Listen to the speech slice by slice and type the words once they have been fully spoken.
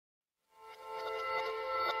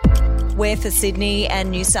We're for Sydney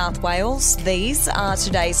and New South Wales. These are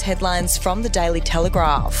today's headlines from the Daily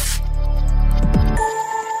Telegraph.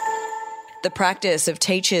 The practice of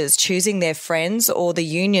teachers choosing their friends or the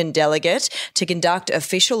union delegate to conduct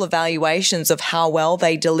official evaluations of how well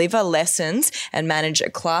they deliver lessons and manage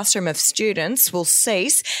a classroom of students will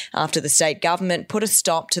cease after the state government put a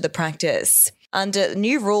stop to the practice. Under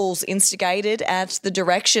new rules instigated at the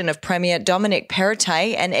direction of Premier Dominic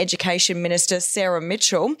Perrottet and Education Minister Sarah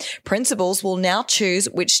Mitchell, principals will now choose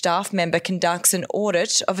which staff member conducts an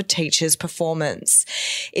audit of a teacher's performance.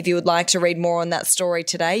 If you would like to read more on that story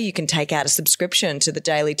today, you can take out a subscription to the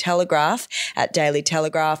Daily Telegraph at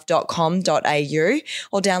dailytelegraph.com.au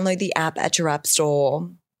or download the app at your app store.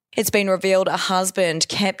 It's been revealed a husband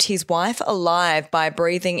kept his wife alive by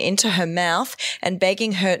breathing into her mouth and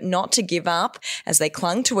begging her not to give up as they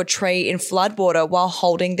clung to a tree in floodwater while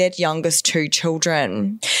holding their youngest two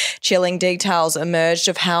children. Chilling details emerged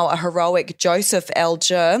of how a heroic Joseph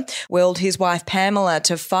Elger willed his wife Pamela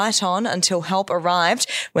to fight on until help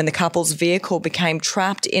arrived when the couple's vehicle became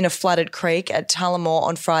trapped in a flooded creek at Tullamore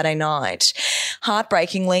on Friday night.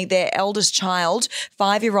 Heartbreakingly, their eldest child,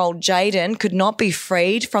 5-year-old Jaden, could not be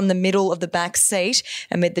freed from the middle of the back seat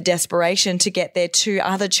amid the desperation to get their two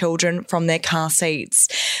other children from their car seats.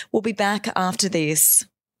 We'll be back after this.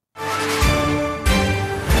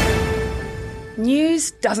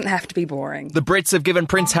 News doesn't have to be boring. The Brits have given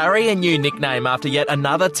Prince Harry a new nickname after yet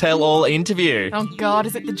another tell-all interview. Oh God,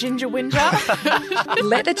 is it the Ginger Whinger?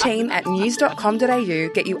 Let the team at news.com.au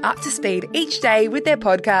get you up to speed each day with their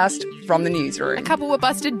podcast, From the Newsroom. A couple were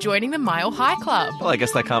busted joining the Mile High Club. Well, I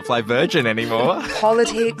guess they can't fly Virgin anymore.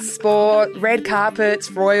 Politics, sport, red carpets,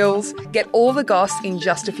 royals. Get all the goss in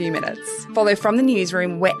just a few minutes. Follow From the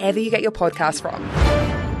Newsroom wherever you get your podcasts from.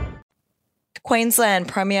 Queensland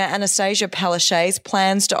Premier Anastasia Palaszczuk's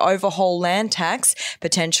plans to overhaul land tax,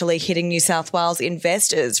 potentially hitting New South Wales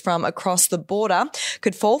investors from across the border,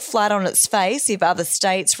 could fall flat on its face if other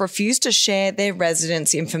states refuse to share their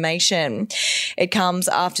residents' information. It comes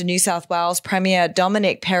after New South Wales Premier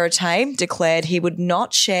Dominic Perrottet declared he would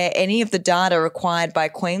not share any of the data required by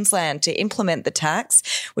Queensland to implement the tax,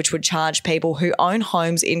 which would charge people who own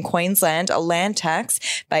homes in Queensland a land tax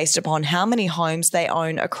based upon how many homes they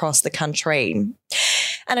own across the country.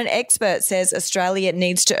 And an expert says Australia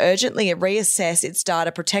needs to urgently reassess its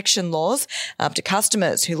data protection laws after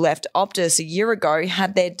customers who left Optus a year ago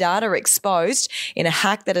had their data exposed in a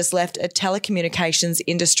hack that has left a telecommunications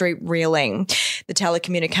industry reeling. The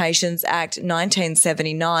Telecommunications Act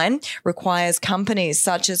 1979 requires companies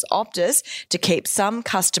such as Optus to keep some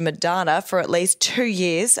customer data for at least 2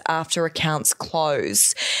 years after accounts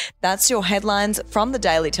close. That's your headlines from the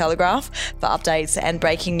Daily Telegraph. For updates and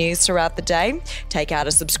breaking news throughout the day, take out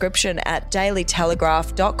a subscription at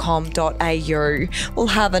dailytelegraph.com.au. We'll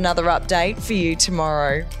have another update for you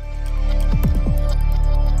tomorrow.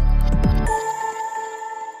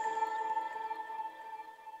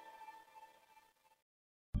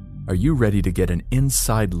 Are you ready to get an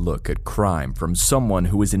inside look at crime from someone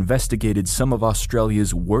who has investigated some of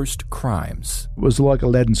Australia's worst crimes? It was like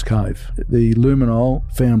Aladdin's Cave. The luminol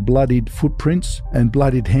found bloodied footprints and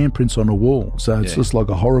bloodied handprints on a wall, so it's just like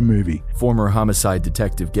a horror movie. Former homicide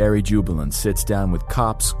detective Gary Jubilant sits down with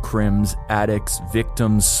cops, crims, addicts,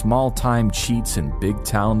 victims, small-time cheats, and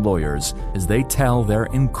big-town lawyers as they tell their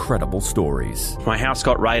incredible stories. My house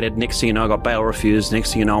got raided. Next thing you know, I got bail refused.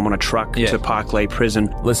 Next thing you know, I'm on a truck to Parklea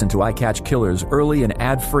Prison. Listen to I Catch Killers early and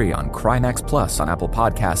ad-free on Crimex Plus on Apple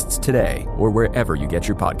Podcasts today or wherever you get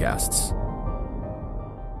your podcasts.